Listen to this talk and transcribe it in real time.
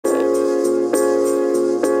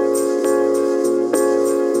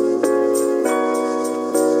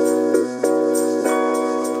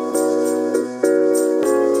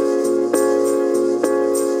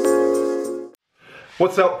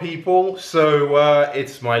What's up, people? So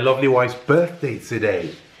it's my lovely wife's birthday today.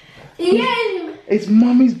 Yay! It's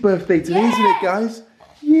Mummy's birthday today, isn't it, guys?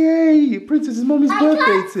 Yay! Princess's Mummy's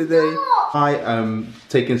birthday today. I am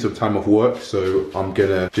taking some time off work, so I'm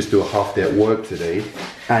gonna just do a half day at work today.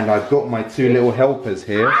 And I've got my two little helpers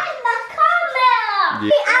here. I'm the camera! Yeah.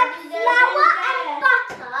 We add flour and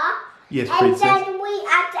butter. Yes, Princess. And then we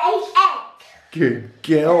add an egg. Good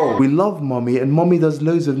girl. We love Mummy, and Mummy does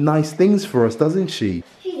loads of nice things for us, doesn't she?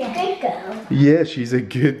 She's a good girl. Yeah, she's a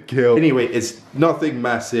good girl. Anyway, it's nothing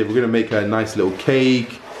massive. We're gonna make her a nice little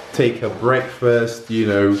cake, take her breakfast, you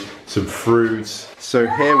know, some fruits. So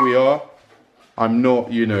here we are. I'm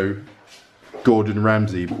not, you know, Gordon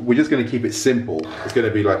Ramsay. We're just gonna keep it simple. It's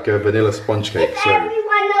gonna be like a vanilla sponge cake. Is So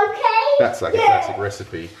everyone okay? that's like a classic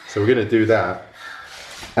recipe. So we're gonna do that.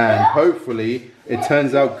 And hopefully it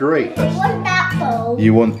turns out great. I want that bowl.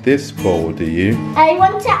 You want this bowl, do you? I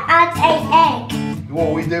want to add an egg. What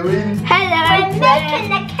are we doing? Hello, we're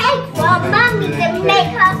making a cake for Mummy to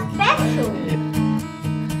make her special.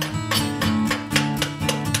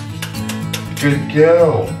 Good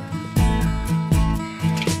girl.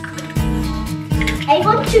 I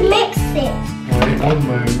want to mix it. Wait 1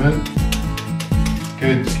 moment.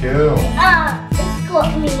 Good girl. Ah, it's got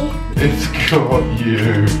me. It's got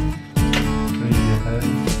you.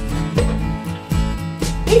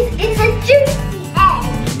 It's a juicy egg.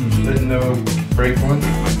 There's no break one.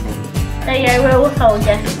 So yeah, we'll hold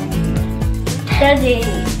it. Steady.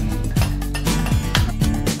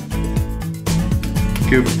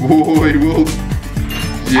 Good boy, Wolf.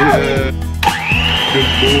 Yeah. Good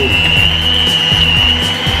boy.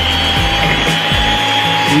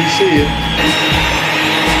 Can you see it?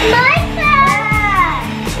 My turn!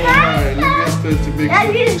 Alright, let me ask her to make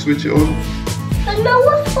it. Switch it on. But no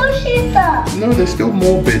one pushes that. No, there's still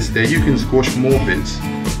more bits there. You can squash more bits.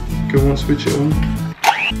 Go on, switch it on.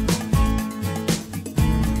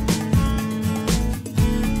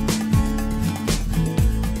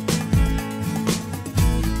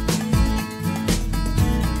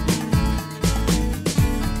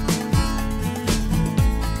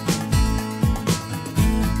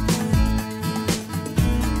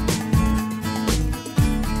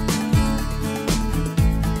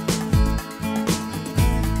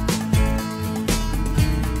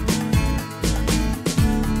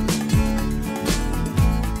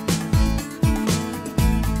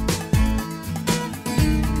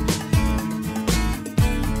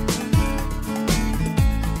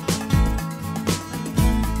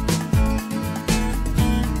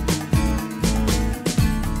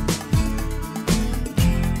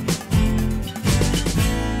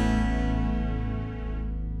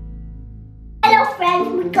 Friends,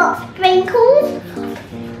 we got sprinkles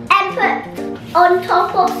and put on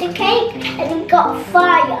top of the cake, and we got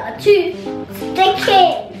fire to stick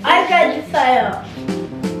in. I got the fire.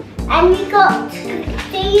 And we got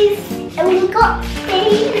these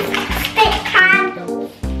stick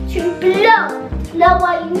candles to blow. Now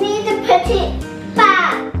what you need to put it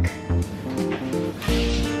back.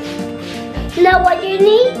 Now what you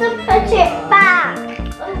need to put it back.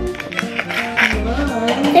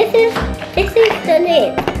 This is the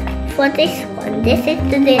lid for this one. This is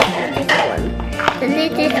the lid for this one. The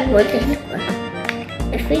lid is for this one.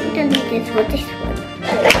 I think the lid is for this one.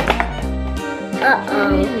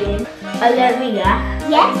 Olivia.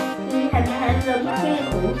 Yes? We have some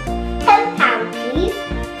sprinkles. £10, please.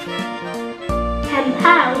 £10.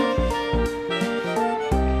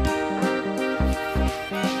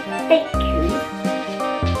 Thank you.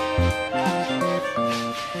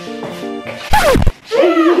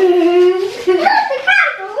 Not the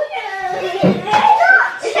candle!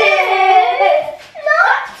 Not two! Not two!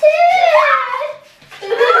 Not two!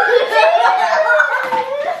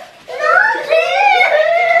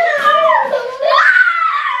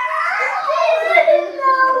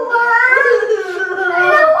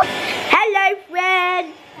 Hello,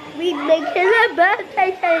 friends! We're making a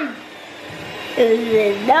birthday cake.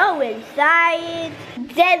 There's no inside.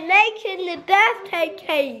 They're making the birthday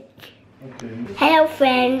cake. Okay. Hello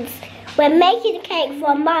friends, we're making a cake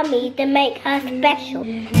for Mummy to make her special,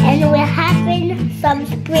 and we're having some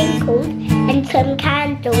sprinkles and some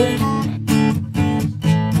candles.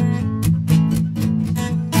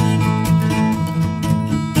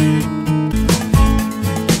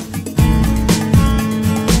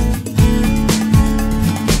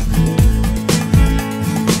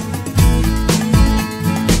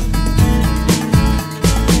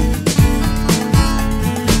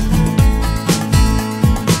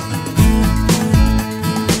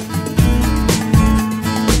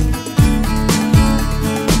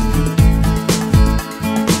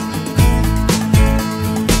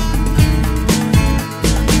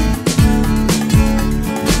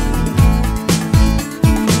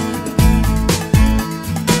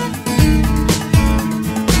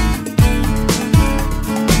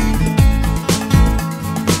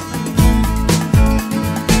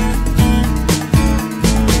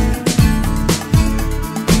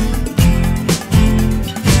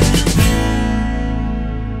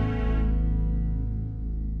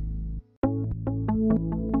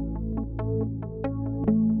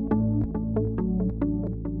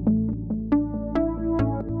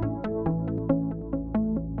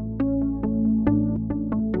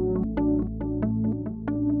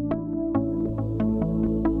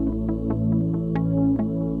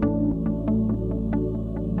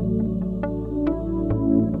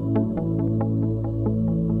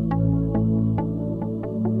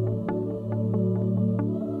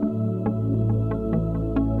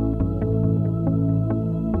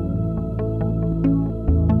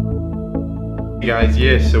 Guys,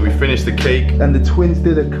 yes, so we finished the cake and the twins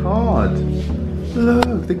did a card.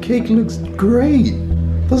 Look, the cake looks great.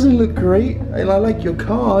 Doesn't it look great? And I like your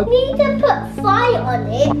card. We need to put fire on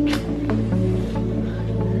it.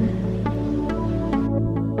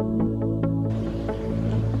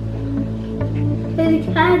 The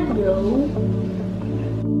candle.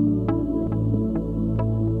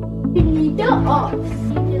 We need it off.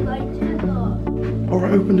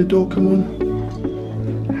 Alright, open the door, come on.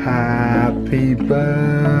 Happy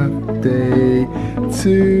birthday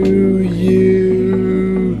to you.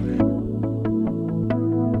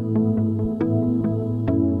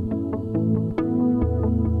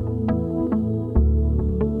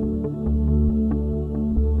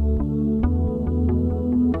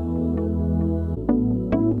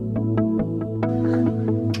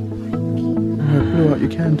 Alright, blow out your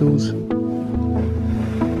candles.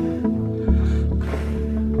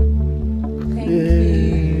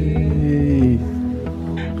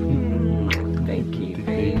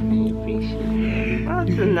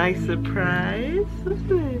 A nice surprise,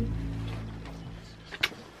 isn't it?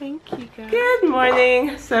 Thank you, guys. Good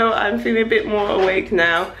morning. So I'm feeling a bit more awake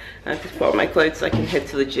now. I just put on my clothes so I can head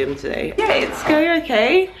to the gym today. Yeah, it's going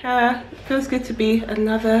okay. Feels good to be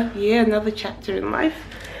another year, another chapter in life.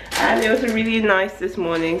 And it was really nice this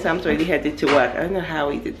morning. Sam's already headed to work. I don't know how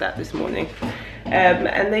he did that this morning.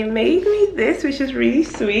 And they made me this, which is really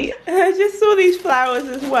sweet. And I just saw these flowers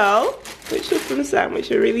as well, which was from Sam,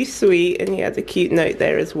 which are really sweet. And he has a cute note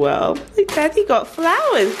there as well. Look, Daddy got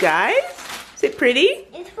flowers, guys. Is it pretty?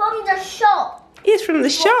 It's from the shop. It's from the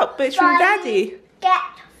shop, but it's from Daddy. Get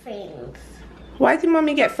things. Why did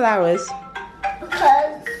Mommy get flowers?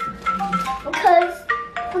 Because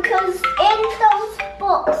in those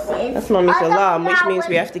boxes. That's Mommy's alarm, which means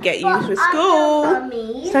we have to get you for school.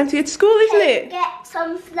 It's time to get to school, isn't it? Get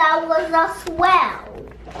some flowers as well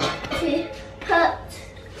to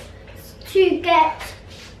get.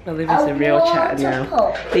 Olivia's a real chatter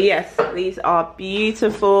now. But yes, these are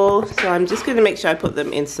beautiful. So I'm just going to make sure I put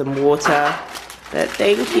them in some water. But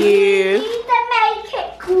thank you. You need to make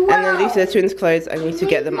it grow. And then these are the twins' clothes. I need to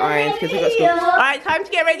get them ironed because I've got school. Alright, time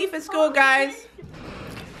to get ready for school, guys.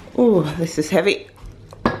 Oh, this is heavy.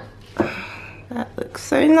 That looks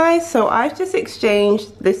so nice. So I've just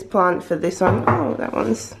exchanged this plant for this one. Oh, that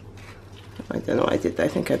one's... I don't know what I did there. I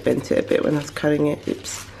think I bent it a bit when I was cutting it.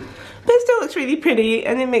 Oops. But it still looks really pretty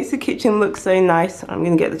and it makes the kitchen look so nice. I'm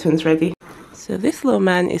going to get the twins ready. So this little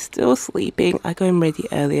man is still sleeping. I got him ready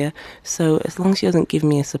earlier. So as long as he doesn't give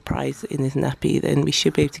me a surprise in his nappy, then we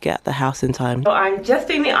should be able to get out the house in time. So I'm just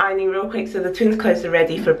doing the ironing real quick so the twins' clothes are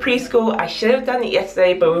ready for preschool. I should have done it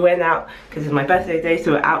yesterday, but we went out because it's my birthday day.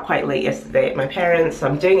 So we're out quite late yesterday at my parents'. So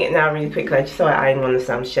I'm doing it now really quickly. I just saw I ironed one of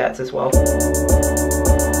Sam's shirts as well.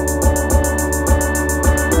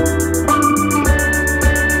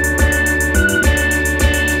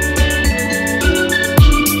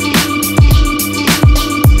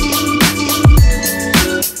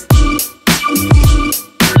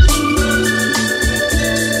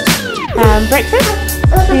 Breakfast?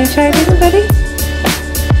 Are you trying this, buddy?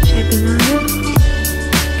 Try banana?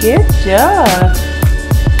 Good job.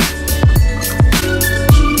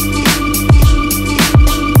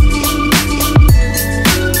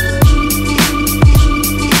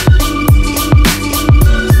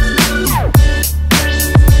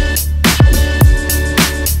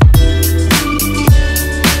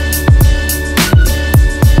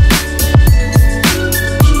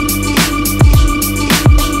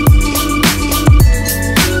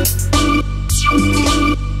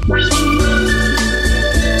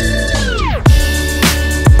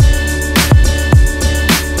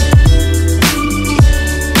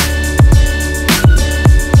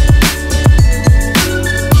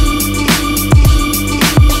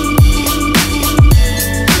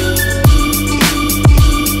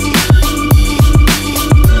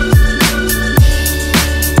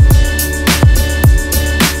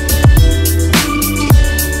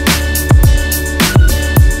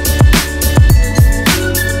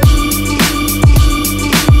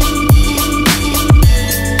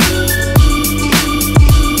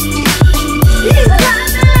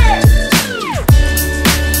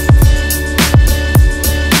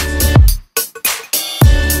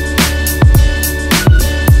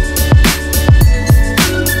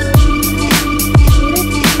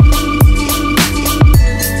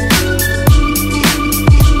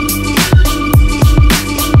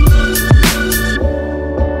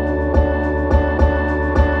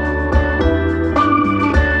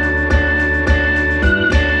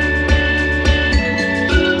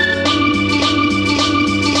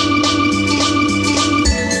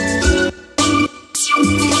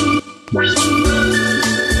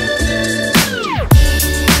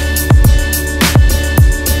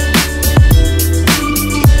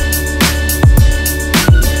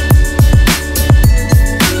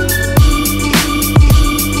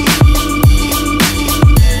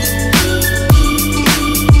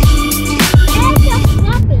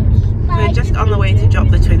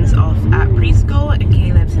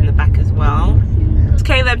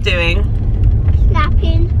 Doing?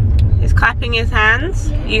 Clapping. He's clapping his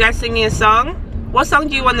hands. You guys singing a song? What song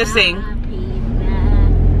do you want to sing?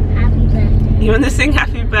 Happy birthday. You want to sing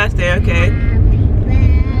Happy Birthday? Okay.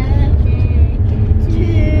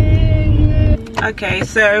 Okay,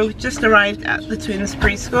 so just arrived at the twins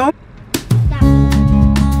preschool.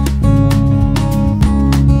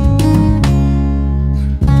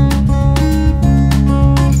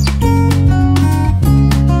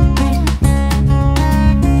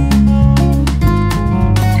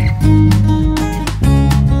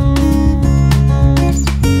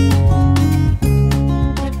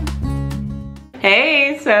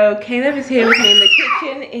 So Caleb is here with me in the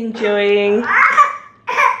kitchen enjoying...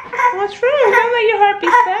 What's wrong? Don't let your heart be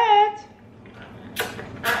sad.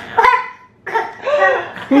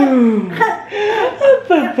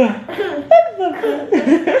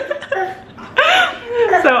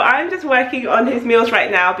 So I'm just working on his meals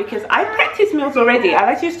right now because I prepped his meals already. I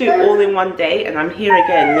like to just do it all in one day, and I'm here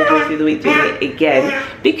again midway through the week doing it again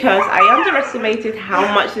because I underestimated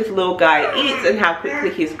how much this little guy eats and how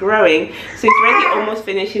quickly he's growing. So he's already almost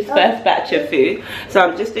finished his first batch of food. So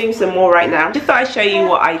I'm just doing some more right now. Just thought I'd show you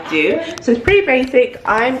what I do. So it's pretty basic.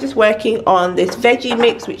 I'm just working on this veggie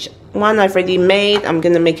mix, which one I've already made. I'm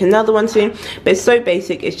gonna make another one soon, but it's so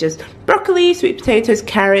basic. It's just broccoli, sweet potatoes,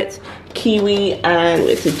 carrots, kiwi, and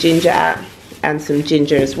with a ginger and some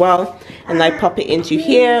ginger as well. And I pop it into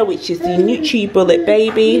here, which is the NutriBullet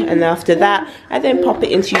Baby, and after that I then pop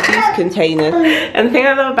it into these containers. And the thing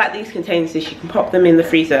I love about these containers is you can pop them in the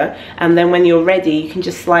freezer, and then when you're ready you can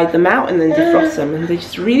just slide them out and then defrost them, and they're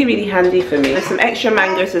just really handy for me. There's some extra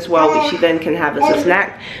mangoes as well, which you then can have as a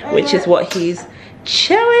snack, which is what he's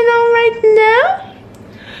chewing on right now.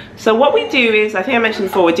 So what we do is, I think I mentioned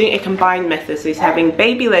before, we're doing a combined method. So he's having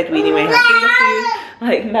baby-led weaning where you have finger food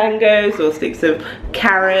like mangoes or sticks of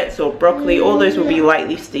carrots or broccoli. All those will be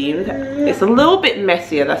lightly steamed. It's a little bit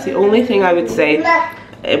messier. That's the only thing I would say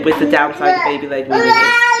with the downside of baby-led weaning.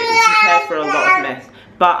 It's prepared for a lot of mess.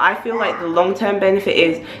 But I feel like the long-term benefit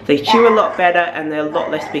is they chew a lot better and they're a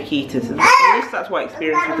lot less picky eaters. And at least that's what I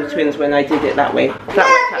experienced with the twins when I did it that way. That worked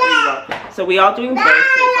out really well. So we are doing both. So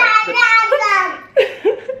it's like the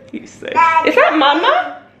you say, is that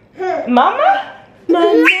Mama? Mama?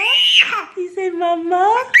 Mama? You say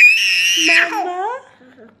Mama? Mama?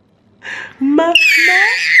 Mama?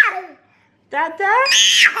 Dada?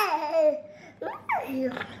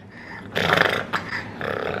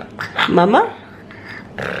 Mama?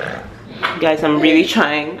 Guys, I'm really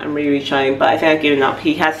trying, but I think I've given up.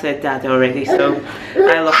 He has said dad already, so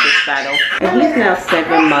I lost this battle. And he's now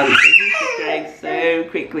 7 months, and he's just growing so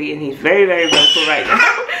quickly, and he's very vocal right now.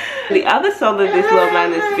 The other solid this little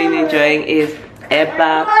man has been enjoying is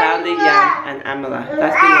Eba, Founder Yam, and Amala.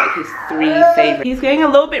 That's been like his 3 favorites. He's getting a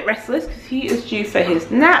little bit restless because he is due for his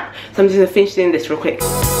nap, so I'm just gonna finish doing this real quick.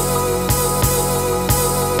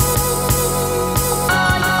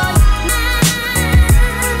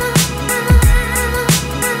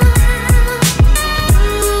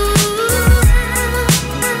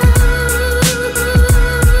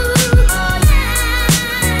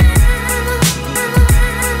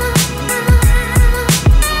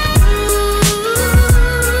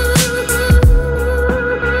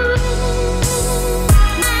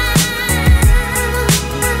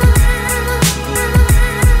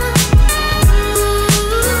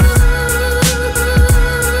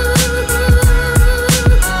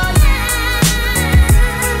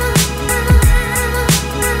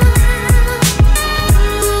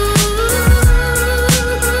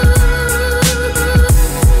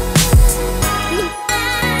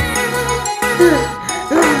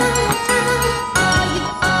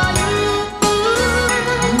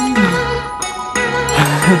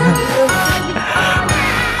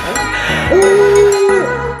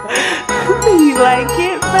 You like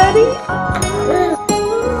it, buddy?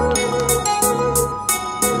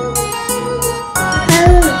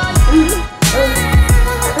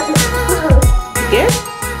 Good?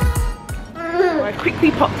 Well, I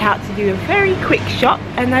quickly popped out to do a very quick shop,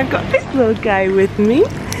 and I've got this little guy with me.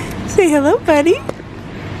 Say hello, buddy.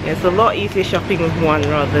 Yeah, it's a lot easier shopping with 1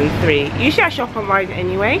 rather than 3. Usually I shop online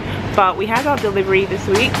anyway, but we had our delivery this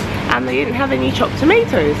week and they didn't have any chopped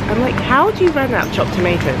tomatoes. I'm like, how do you run out of chopped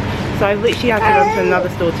tomatoes? So I've literally had to run to another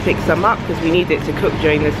store to pick some up because we need it to cook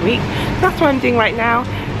during this week. That's what I'm doing right now.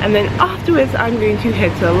 And then afterwards I'm going to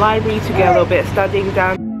head to the library to get a little bit of studying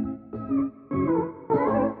done.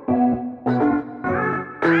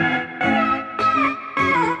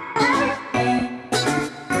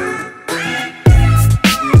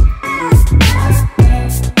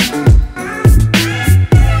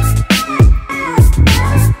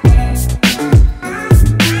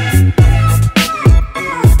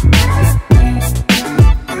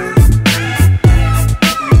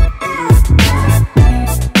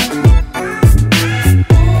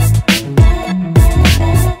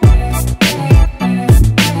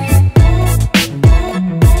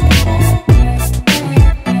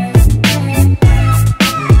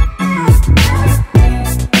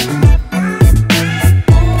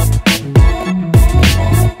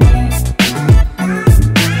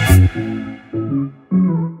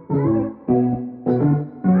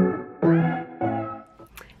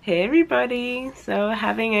 Hey everybody, so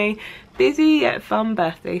having a busy yet fun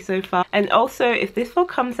birthday so far. And also, if this vlog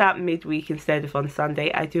comes out midweek instead of on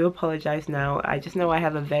Sunday, I do apologize now. I just know I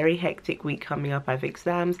have a very hectic week coming up. I have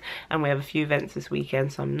exams and we have a few events this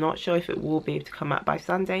weekend, so I'm not sure if it will be able to come out by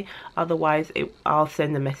Sunday. Otherwise, I'll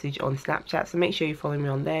send a message on Snapchat, so make sure you follow me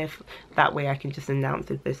on there. That way I can just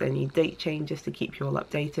announce if there's any date changes to keep you all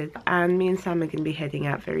updated. And me and Sam are going to be heading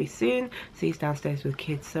out very soon, so he's downstairs with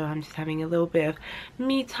kids, so I'm just having a little bit of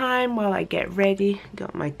me time while I get ready.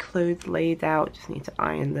 Got my clothes laid out, just need to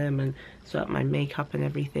iron them and sort my makeup and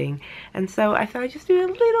everything. And so I thought I'd just do a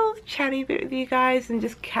little chatty bit with you guys and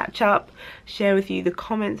just catch up, share with you the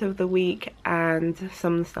comments of the week and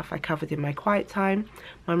some of the stuff I covered in my quiet time.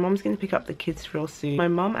 My mom's going to pick up the kids real soon. My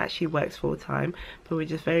mom actually works full-time, but we're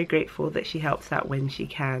just very grateful that she helps out when she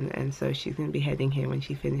can, and so she's going to be heading here when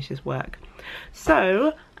she finishes work.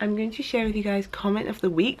 So I'm going to share with you guys comment of the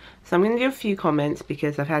week. So I'm going to do a few comments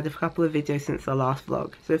because I've had a couple of videos since the last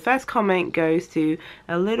vlog. So the first comment goes to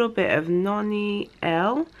a little bit of Nonny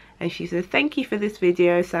L, and she says, thank you for this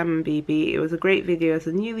video, Sam and Bibi. It was a great video as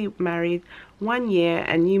a newly married 1 year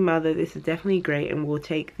and new mother. This is definitely great and we'll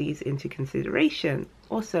take these into consideration.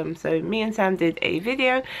 Awesome. So me and Sam did a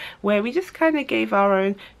video where we just kind of gave our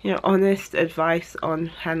own, honest advice on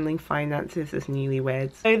handling finances as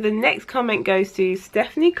newlyweds. So the next comment goes to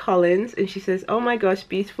Stephanie Collins, and she says, oh my gosh,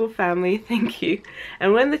 beautiful family, thank you.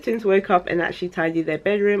 And when the twins woke up and actually tidied their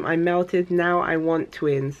bedroom, I melted. Now I want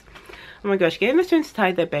twins. Oh my gosh, getting the twins to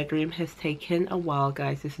tidy their bedroom has taken a while,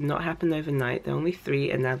 guys. This has not happened overnight. They're only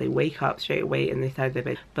 3 and now they wake up straight away and they tidy their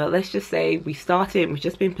bed. But let's just say we started and we've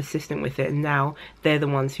just been persistent with it, and now they're the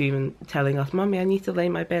ones who even telling us, Mummy, I need to lay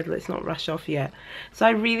my bed, let's not rush off yet. So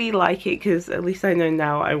I really like it because at least I know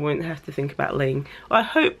now I won't have to think about laying, or I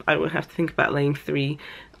hope I won't have to think about laying 3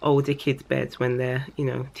 older kids' beds when they're,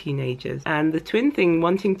 teenagers. And the twin thing,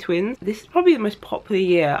 wanting twins, this is probably the most popular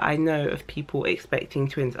year I know of people expecting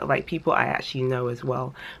twins, like people I actually know as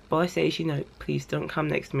well. But I say is, please don't come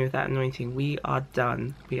next to me with that anointing. We are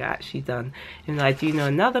done. We are actually done. And I do know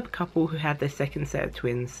another couple who had their second set of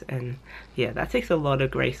twins, and yeah, that takes a lot of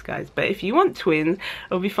grace, guys. But if you want twins,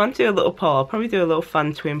 it'll be fun to do a little poll. I'll probably do a little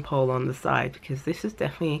fun twin poll on the side because this is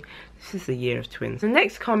the year of twins. The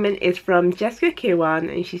next comment is from Jessica Kirwan,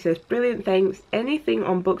 and she says, brilliant, thanks. Anything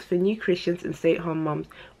on books for new Christians and stay-at-home moms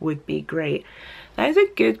would be great. That is a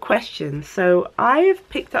good question. So I've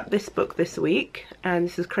picked up this book this week, and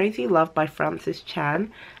this is Crazy Love by Francis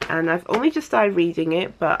Chan, and I've only just started reading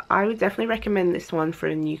it, but I would definitely recommend this one for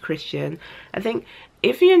a new Christian. I think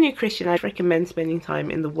if you're a new Christian, I'd recommend spending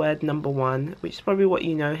time in the word number 1, which is probably what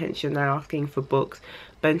you know, hence you're now asking for books.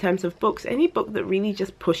 But in terms of books, any book that really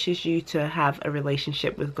just pushes you to have a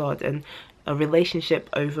relationship with God, and a relationship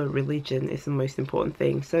over religion is the most important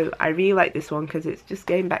thing. So I really like this one because it's just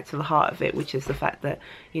getting back to the heart of it, which is the fact that,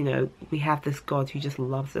 we have this God who just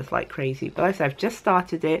loves us like crazy. But like I said, I've just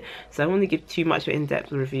started it, so I don't want to give too much of an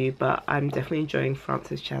in-depth review, but I'm definitely enjoying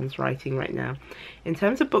Francis Chan's writing right now. In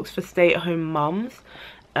terms of books for stay-at-home mums,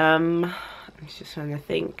 I'm just trying to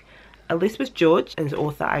think. Elizabeth George is an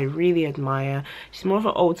author I really admire. She's more of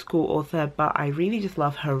an old school author, but I really just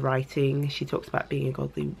love her writing. She talks about being a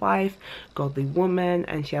godly wife, godly woman,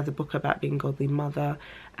 and she has a book about being a godly mother.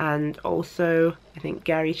 And also, I think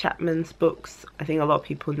Gary Chapman's books, I think a lot of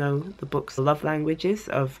people know the books, Love Languages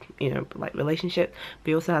of, like relationship, but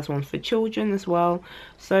he also has one for children as well.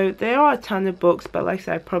 So there are a ton of books, but like I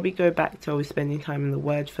said, I'd probably go back to always spending time in the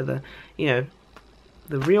Word for the, the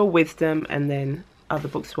real wisdom, and then other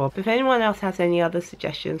books as well. But if anyone else has any other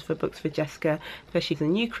suggestions for books for Jessica, especially as a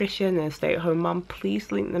new Christian and a stay-at-home mum,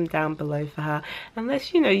 please link them down below for her. And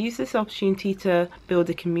let's, you know, use this opportunity to build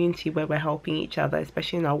a community where we're helping each other,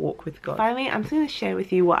 especially in our walk with God. Finally, I'm just going to share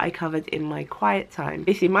with you what I covered in my quiet time.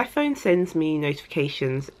 Basically, my phone sends me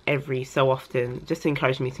notifications every so often just to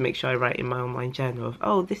encourage me to make sure I write in my online journal of,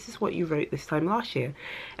 oh, this is what you wrote this time last year.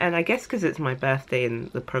 And I guess because it's my birthday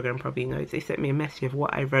and the program probably knows, they sent me a message of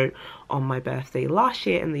what I wrote on my birthday last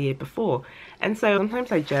year and the year before. And so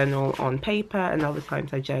sometimes I journal on paper and other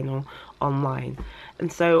times I journal online.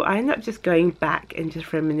 And so I ended up just going back and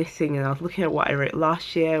just reminiscing, and I was looking at what I wrote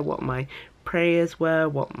last year, what my prayers were,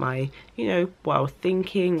 what my, you know, what I was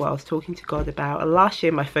thinking, what I was talking to God about. And last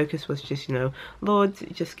year my focus was just, you know, Lord,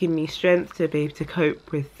 just give me strength to be able to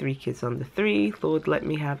cope with 3 kids under 3. Lord, let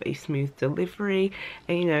me have a smooth delivery.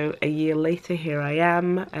 And you know, a year later, here I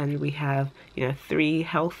am, and we have, you know, 3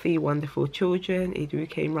 healthy, wonderful children. Edu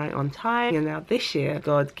came right on time. And now this year,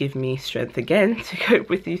 God, give me strength again to cope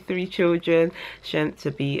with these 3 children, strength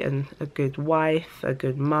to be a good wife, a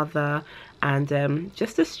good mother, and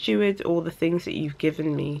just to steward all the things that you've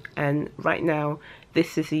given me. And right now,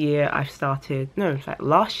 this is the year I've started, no, in fact,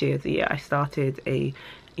 last year is the year I started a,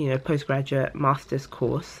 you know, postgraduate master's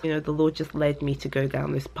course. You know, the Lord just led me to go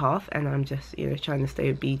down this path, and I'm just, you know, trying to stay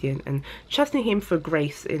obedient and trusting him for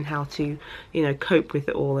grace in how to, you know, cope with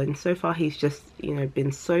it all. And so far he's just, you know,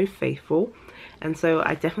 been so faithful. And so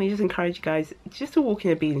I definitely just encourage you guys just to walk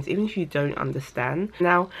in obedience, even if you don't understand.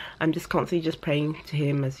 Now I'm just constantly just praying to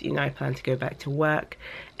him as, you know, I plan to go back to work.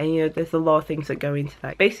 And, you know, there's a lot of things that go into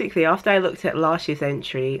that. Basically, after I looked at last year's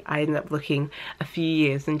entry, I ended up looking a few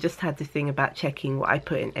years and just had this thing about checking what I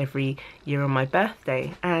put in every year on my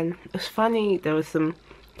birthday. And it was funny, there was some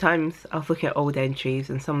times I was looking at old entries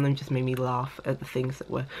and some of them just made me laugh at the things that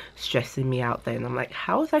were stressing me out then. I'm like,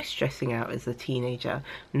 how was I stressing out as a teenager?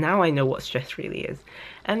 Now I know what stress really is.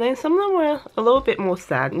 And then some of them were a little bit more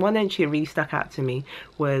sad. One entry that really stuck out to me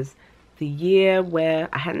was the year where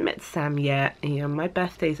I hadn't met Sam yet. And, you know, my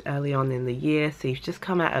birthday's early on in the year, so you've just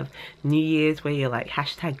come out of New Year's where you're like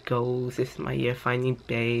hashtag goals, this is my year of finding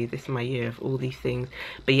bae, this is my year of all these things.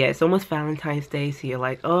 But yeah, it's almost Valentine's Day, so you're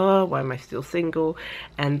like, oh, why am I still single?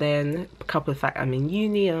 And then a couple of fact, I'm in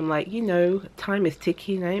uni and I'm like, you know, time is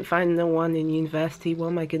ticking, I ain't finding no one in university, what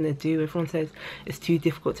am I gonna do? Everyone says it's too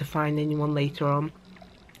difficult to find anyone later on.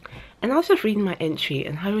 And I was just reading my entry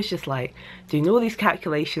and I was just like doing all these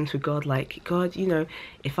calculations with God, like, God, you know,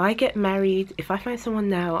 if I get married, if I find someone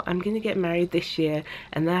now, I'm going to get married this year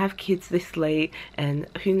and then I have kids this late, and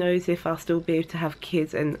who knows if I'll still be able to have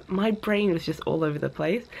kids. And my brain was just all over the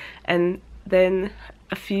place. And then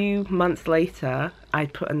a few months later, I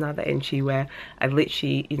put another entry where I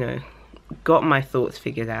literally, you know, got my thoughts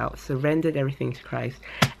figured out, surrendered everything to Christ.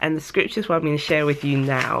 And the scriptures what I'm going to share with you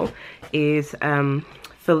now is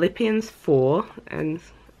Philippians 4, and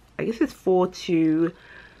I guess it's 4 to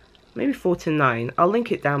maybe 4 to 9. I'll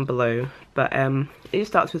link it down below, but it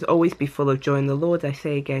starts with always be full of joy in the Lord. I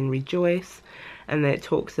say again, rejoice. And then it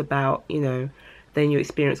talks about, you know, then you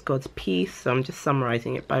experience God's peace. So I'm just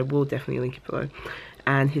summarizing it, but I will definitely link it below.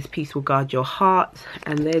 And his peace will guard your heart.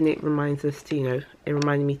 And then it reminds us to, you know, it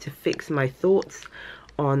reminded me to fix my thoughts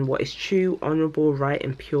on what is true, honorable, right,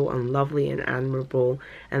 and pure, and lovely, and admirable.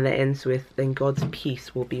 And that ends with, then God's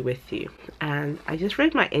peace will be with you. And I just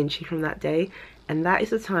read my entry from that day, and that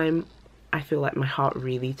is the time I feel like my heart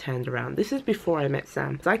really turned around. This is before I met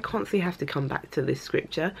Sam. So I constantly have to come back to this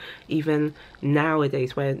scripture, even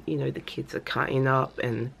nowadays when, you know, the kids are cutting up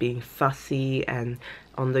and being fussy, and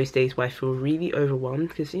on those days where I feel really overwhelmed,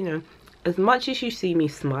 because, you know, as much as you see me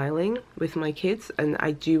smiling with my kids, and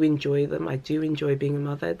I do enjoy them, I do enjoy being a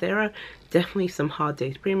mother, there are definitely some hard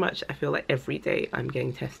days. Pretty much I feel like every day I'm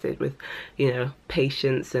getting tested with, you know,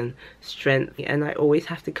 patience and strength. And I always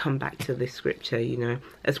have to come back to this scripture, you know,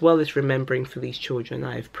 as well as remembering for these children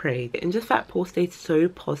I have prayed. And just that Paul stayed so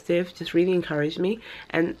positive just really encouraged me.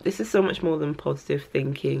 And this is so much more than positive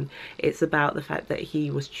thinking. It's about the fact that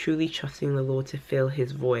he was truly trusting the Lord to fill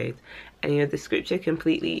his void. And, you know, the scripture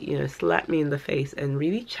completely, you know, slapped me in the face and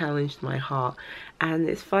really challenged my heart. And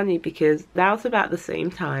it's funny because that was about the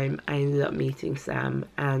same time I ended up meeting Sam.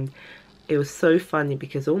 And it was so funny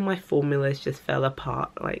because all my formulas just fell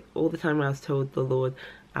apart. Like, all the time I was told the Lord,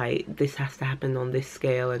 this has to happen on this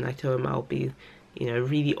scale. And I told him I'll be, you know,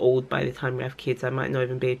 really old by the time we have kids. I might not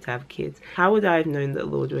even be able to have kids. How would I have known that the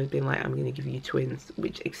Lord would have been like, I'm going to give you twins,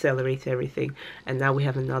 which accelerates everything. And now we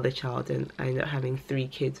have another child, and I end up having 3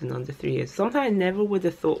 kids in under 3 years. Something I never would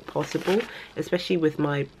have thought possible, especially with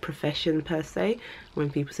my profession per se. when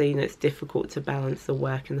people say, you know, it's difficult to balance the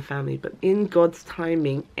work and the family, but in God's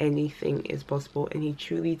timing, anything is possible, and he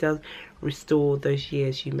truly does restore those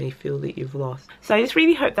years you may feel that you've lost. So I just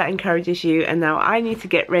really hope that encourages you. And now I need to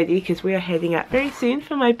get ready because we are heading out very soon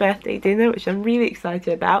for my birthday dinner, which I'm really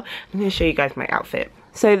excited about. I'm going to show you guys my outfit.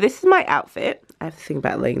 So this is my outfit. I have to think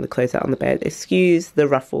about laying the clothes out on the bed. Excuse the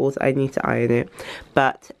ruffles, I need to iron it.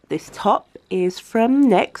 But this top is from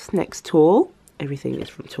Next Tall. Everything is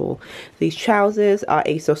from Tall. These trousers are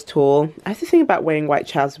ASOS Tall. I have to think about wearing white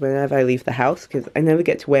trousers whenever I leave the house, because I never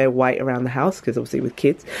get to wear white around the house, because obviously with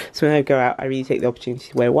kids. So when I go out, I really take the opportunity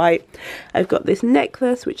to wear white. I've got this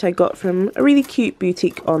necklace, which I got from a really cute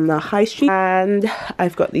boutique on the high street. And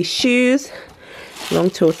I've got these shoes. Long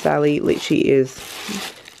Tall Sally literally is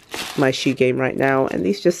my shoe game right now, and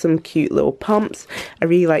these are just some cute little pumps. I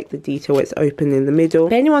really like the detail, it's open in the middle.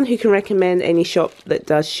 If anyone who can recommend any shop that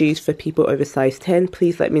does shoes for people over size 10,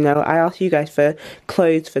 please let me know. I asked you guys for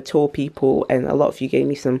clothes for tall people, and a lot of you gave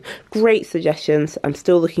me some great suggestions. I'm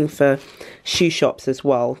still looking for shoe shops as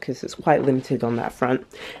well, because it's quite limited on that front.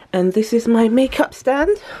 And this is my makeup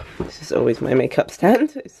stand. This is always my makeup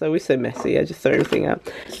stand. It's always so messy, I just throw everything out.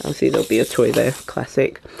 Obviously there'll be a toy there,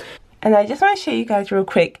 classic. And I just want to show you guys real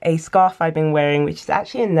quick a scarf I've been wearing, which is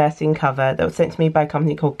actually a nursing cover that was sent to me by a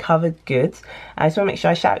company called Covered Goods. I just want to make sure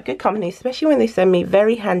I shout out good companies, especially when they send me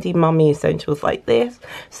very handy mummy essentials like this.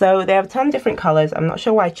 So they have a ton of different colours. I'm not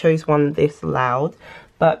sure why I chose one this loud,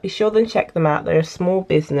 but be sure to check them out. They're a small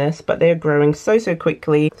business, but they're growing so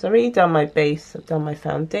quickly. So I've already done my base, I've done my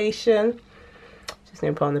foundation. Just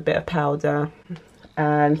going to put on a bit of powder.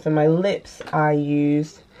 And for my lips, I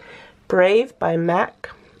used Brave by MAC.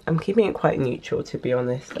 I'm keeping it quite neutral, to be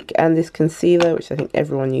honest. And this concealer, which I think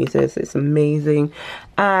everyone uses, it's amazing.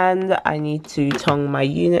 And I need to tongue my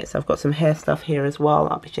units. I've got some hair stuff here as well.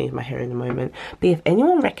 I'll be changing my hair in a moment. But if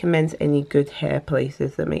anyone recommends any good hair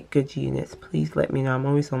places that make good units, please let me know. I'm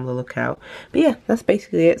always on the lookout. But yeah, that's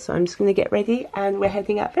basically it. So I'm just going to get ready, and we're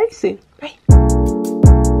heading out very soon. Bye.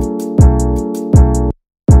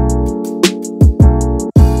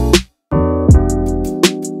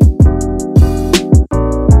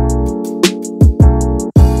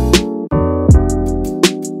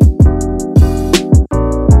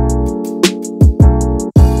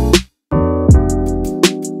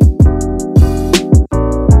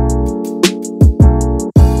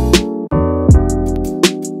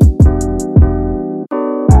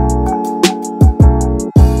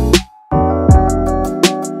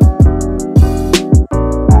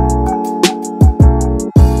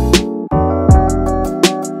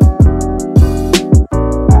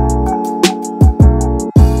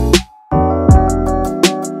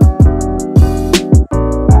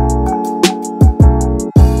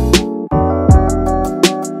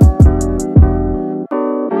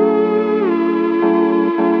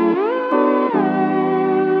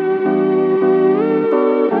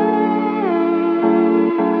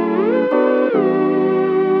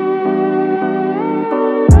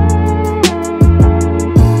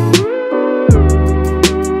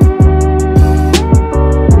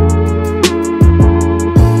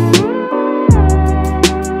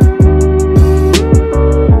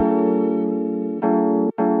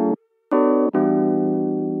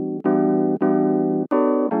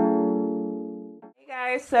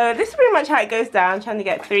 So this is pretty much how it goes down. I'm trying to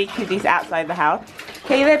get 3 kiddies outside the house.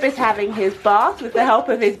 Caleb is having his bath with the help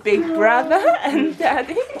of his big brother and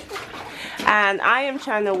daddy. And I am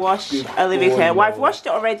trying to wash Olivia's hair. Well, I've washed it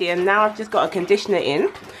already, and now I've just got a conditioner in.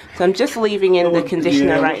 So I'm just leaving in the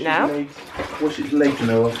conditioner right now. Wash its legs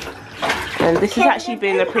now. And this has actually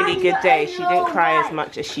been a pretty good day. She didn't cry as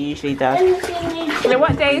much as she usually does. So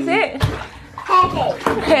what day is it? Hair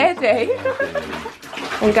day. Hair day.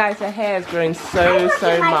 And guys, her hair has grown so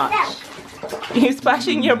much. Are you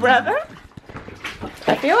splashing your brother?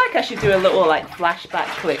 I feel like I should do a little like flashback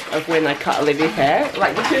clip of when I cut Olivia's hair.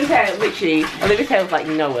 Like the twins' hair, literally, Olivia's hair was like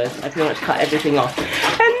Noah's. I pretty much cut everything off.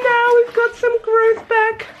 And now we've got some growth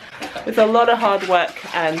back. With a lot of hard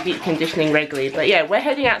work and deep conditioning regularly. But yeah, we're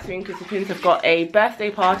heading out soon because the twins have got a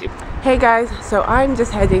birthday party. Hey guys, so I'm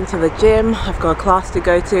just heading to the gym. I've got a class to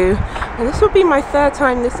go to, and this will be my 3rd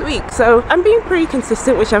time this week. So I'm being pretty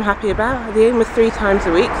consistent, which I'm happy about. The aim was 3 times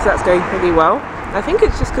a week, so that's going pretty well. I think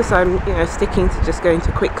it's just because I'm, you know, sticking to just going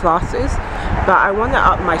to quick classes, but I want to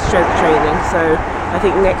up my strength training. So I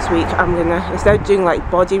think next week I'm gonna, instead of doing like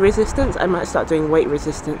body resistance, I might start doing weight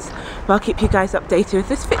resistance. But I'll keep you guys updated with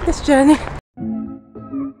this fitness journey.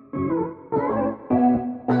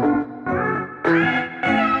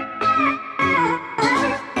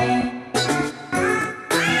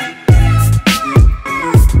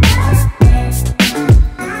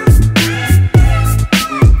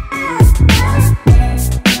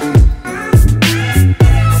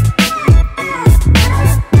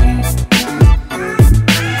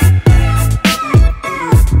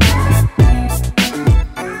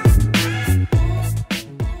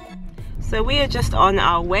 just on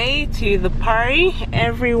our way to the party.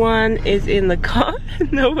 Everyone is in the car.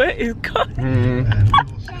 Noah is gone.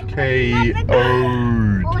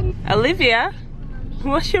 K.O. Olivia,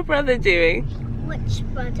 what's your brother doing? Which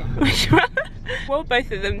brother? Which brother? What are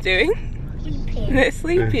both of them doing? Sleeping. They're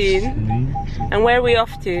sleeping. And where are we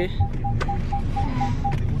off to?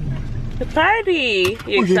 The party.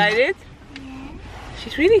 You excited?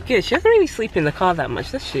 She's really good. She doesn't really sleep in the car that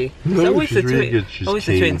much, does she? No, it's always she's really good. She's always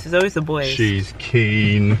keen. the twins. It's always the boys. She's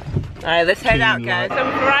keen. Alright, let's head out, guys. So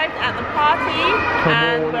we've arrived at the party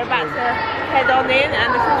and we're about to head on in,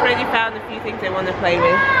 and this has already found a few things they want to play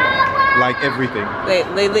with. Like everything. They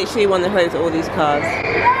literally want to play with all these cars.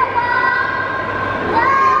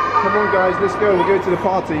 Come on guys, let's go. We're going to the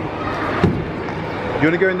party. You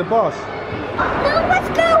want to go in the bus? No, let's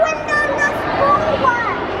go in on the small one.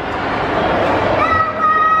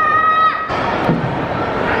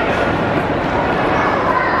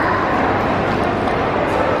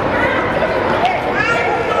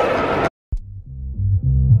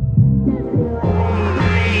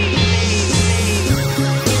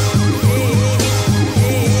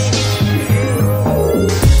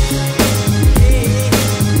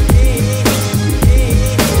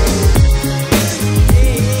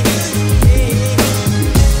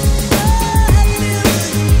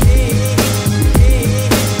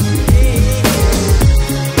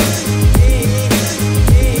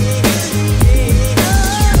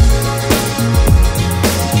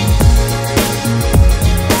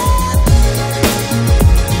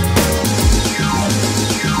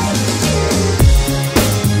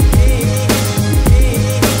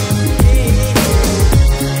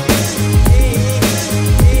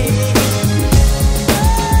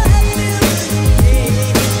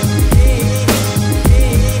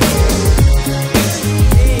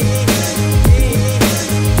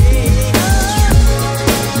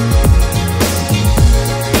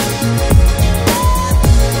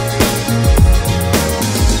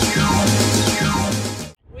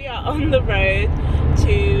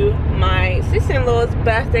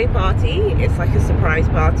 Birthday party. It's like a surprise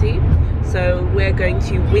party, so we're going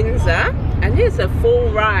to Windsor and it's a full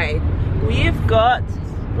ride. We've got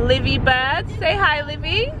Livy Bird. Say hi,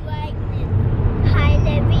 Livy. Hi,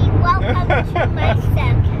 Livy. Welcome to my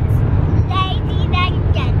circus. Ladies and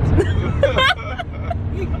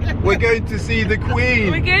gentlemen. We're going to see the Queen.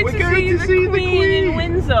 We're going to see the Queen in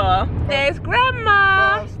Windsor. There's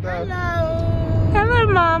Grandma. Hello. Hello,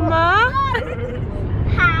 Mama.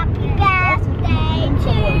 Happy birthday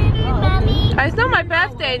to Mommy. Oh, it's not my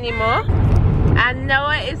birthday anymore. And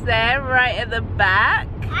Noah is there right at the back.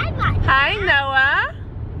 Hi, Noah.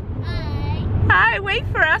 Hi. Hi, wait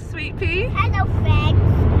for us, sweet pea. Hello, friends.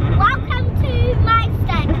 Welcome to my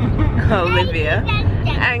circus. Olivia.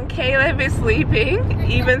 And Caleb is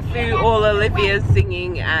sleeping, even through all Olivia's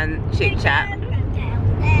singing and chit chat.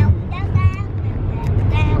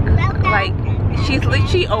 Like, she's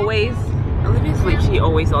literally always, Olivia's literally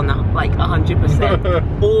always on like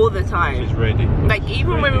 100% all the time. She's ready. Like,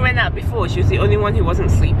 even when we went out before, she was the only one who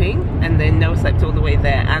wasn't sleeping, and then Noah slept all the way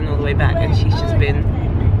there and all the way back, and she's just been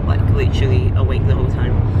like literally awake the whole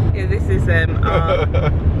time. Yeah, this is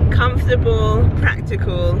our comfortable,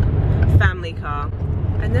 practical family car.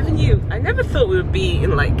 I never thought we would be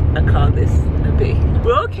in like a car this big.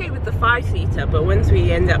 We're okay with the 5-seater, but once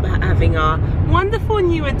we end up having our wonderful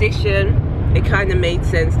new addition, it kind of made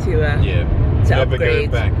sense to never upgrade.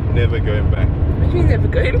 Going back. Never going back. What do you mean never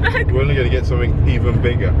going back? We're only going to get something even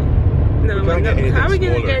bigger. No, how are we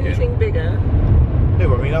going to get anything bigger? No,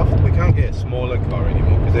 but I mean, we can't get a smaller car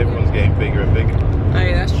anymore because everyone's getting bigger and bigger. Oh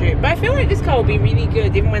yeah, that's true. But I feel like this car will be really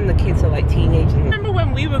good even when the kids are like teenagers. Remember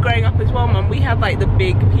when we were growing up as well, Mum? We had like the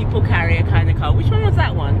big people carrier kind of car. Which one was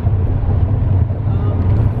that one?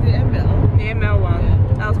 The ML. The ML one. Yeah.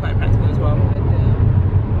 That was quite practical as well.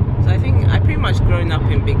 So I think I pretty much grown up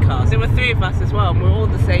in big cars. There were 3 of us as well, and we're all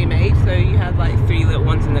the same age. So you had like 3 little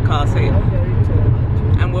ones in the car. So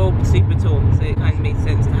and we're all super tall, so it kind of made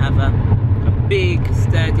sense to have a big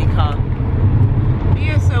sturdy car. But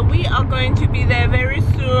yeah, so we are going to be there very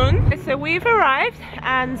soon. So we've arrived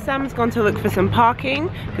and Sam's gone to look for some parking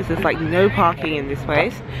because there's like no parking in this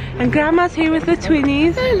place, and Grandma's here with the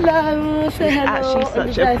twinnies. Hello, say hello. Actually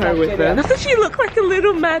such a pro with them. Doesn't she look like a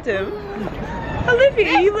little madam?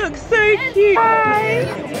 Olivia, you look so cute. Hi,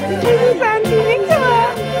 this is Auntie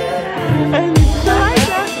Nicola and Liza,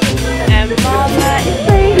 and Mama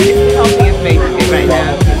is helping us basically right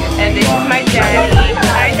now. And this is my daddy.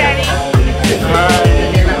 Hi, Daddy.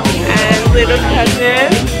 And little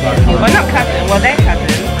cousin. Well, not cousin. Well, they're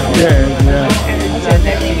cousins. Yeah.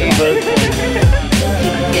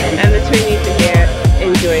 And the twinnies are here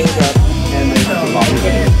enjoying God.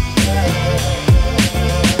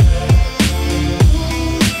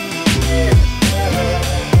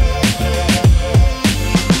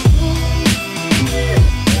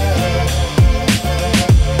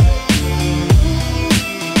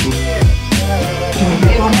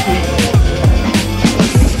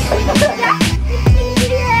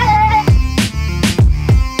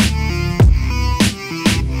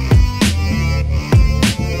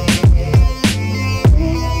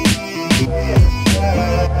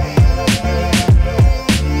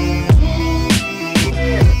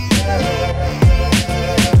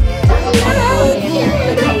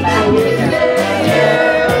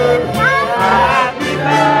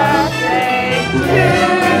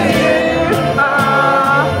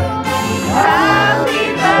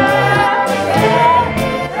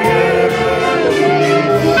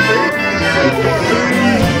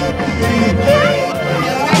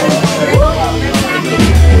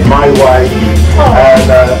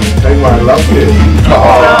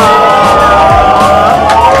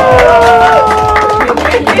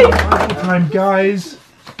 time, guys.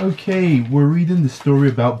 Okay, we're reading the story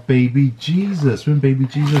about baby Jesus, when baby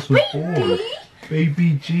Jesus was born.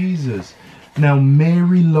 Baby Jesus. Now,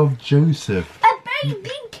 Mary loved Joseph. A baby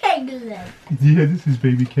Caleb. Yeah, this is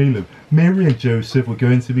baby Caleb. Mary and Joseph were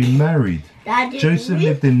going to be married. Daddy. Joseph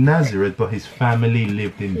lived in Nazareth, but his family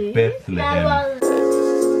lived in Bethlehem.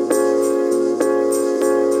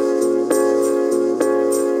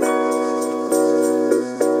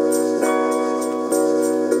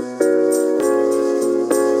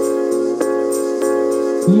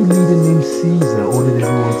 New leader named Caesar ordered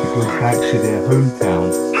everyone to go back to their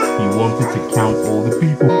hometown. He wanted to count all the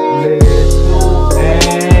people. Little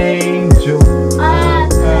angel.